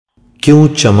کیوں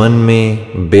چمن میں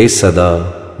بے صدا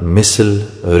مثل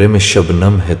رم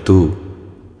شبنم ہے تو،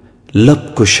 لب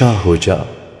کشا ہو جا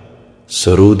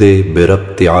سرود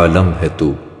بربط عالم ہے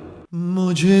تو۔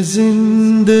 مجھے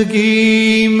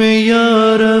زندگی میں یا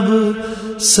رب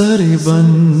سر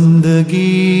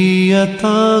بندگی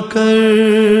عطا کر،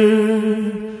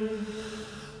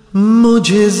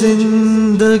 مجھے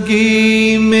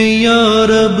زندگی میں یا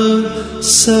رب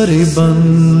سر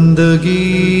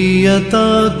بندگی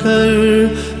عطا کر،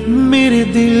 میرے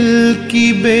دل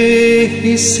کی بے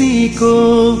حسی کو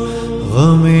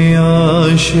غم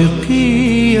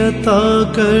عاشقی عطا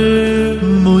کر،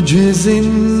 مجھے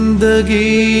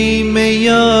زندگی میں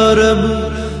یا رب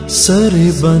سر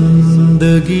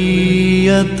بندگی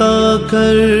عطا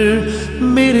کر،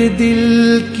 میرے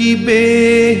دل کی بے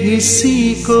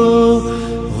حسی کو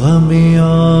غم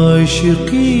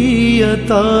عاشقی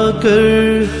عطا کر،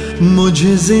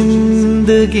 مجھے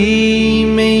زندگی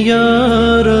میں یا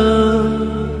رب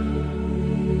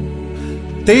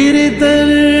تیرے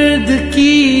درد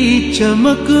کی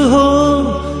چمک ہو،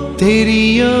 تیری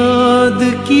یاد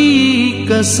کی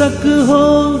کسک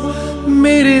ہو،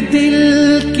 میرے دل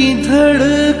کی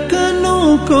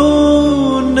دھڑکنوں کو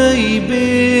نئی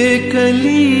بے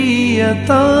کلی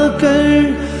عطا کر،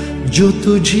 جو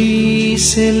تجھی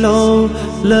سے لو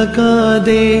لگا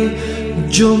دے،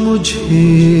 جو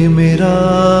مجھے میرا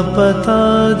پتا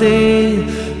دے،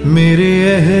 میرے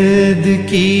عہد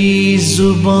کی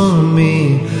زبان میں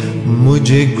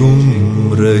مجھے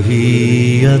گم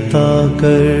رہی عطا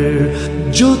کر،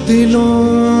 جو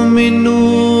دلوں میں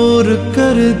نور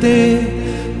کر دے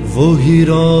وہی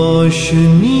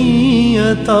روشنی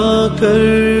عطا کر،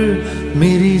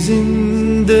 میری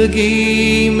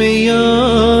زندگی میں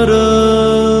یا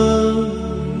رب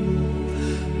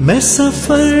میں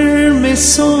سفر میں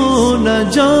سو نہ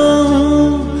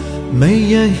جاؤں، میں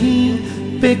یہیں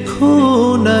پہ کھو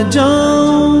نہ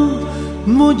جاؤں،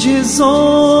 مجھے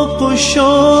ذوق و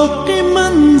شوق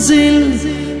منزل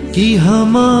کی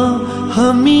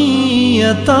ہمی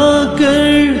عطا کر،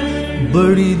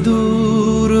 بڑی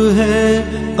دور ہے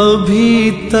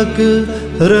ابھی تک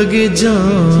رگ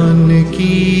جان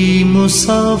کی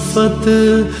مسافت،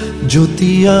 جو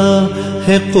دیا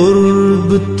ہے قرب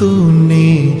تو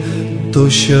نے تو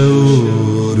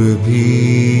شعور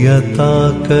بھی عطا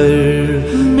کر،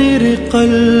 میرے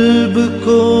قلب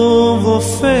کو وہ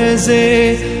فیض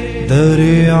در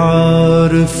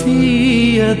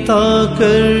عارفی عطا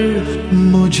کر،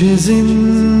 مجھے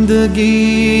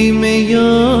زندگی میں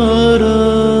یا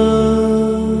رب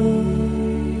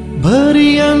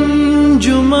بھری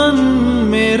انجمن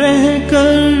میں رہ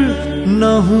کر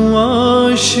نہ ہوں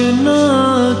آشنا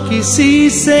کسی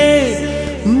سے،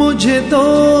 مجھے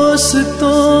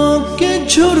دوستوں کے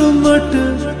جھرمٹ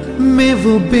میں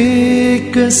وہ بے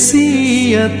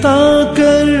کسی عطا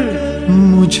کر،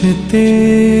 مجھے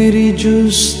تیری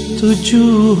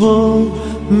جستجو ہو،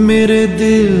 میرے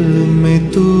دل میں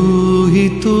تو ہی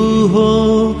تو ہو،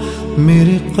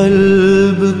 میرے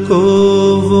قلب کو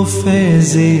وہ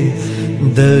فیض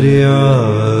در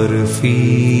عارفی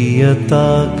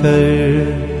عطا کر،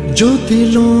 جو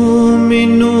دلوں میں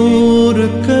نور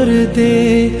کر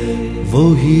دے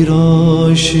وہی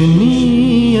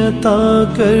روشنی عطا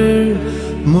کر،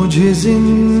 مجھے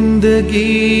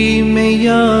زندگی میں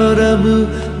یا رب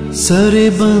سر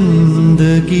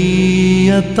بندگی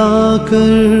عطا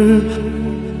کر،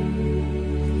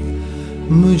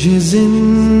 مجھے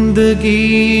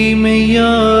زندگی میں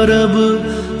یا رب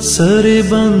سر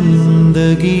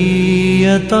بندگی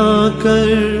عطا کر،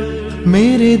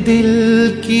 میرے دل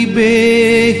کی بے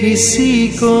حسی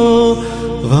کو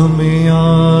غم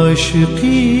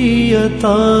عاشقی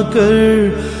عطا کر،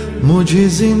 مجھے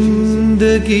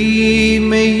زندگی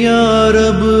میں یا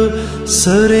رب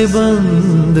سر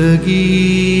بندگی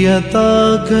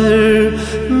عطا کر،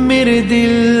 میرے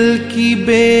دل کی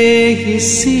بے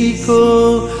حسی کو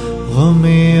غم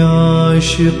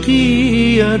عاشقی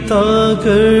عطا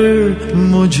کر،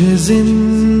 مجھے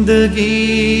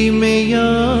زندگی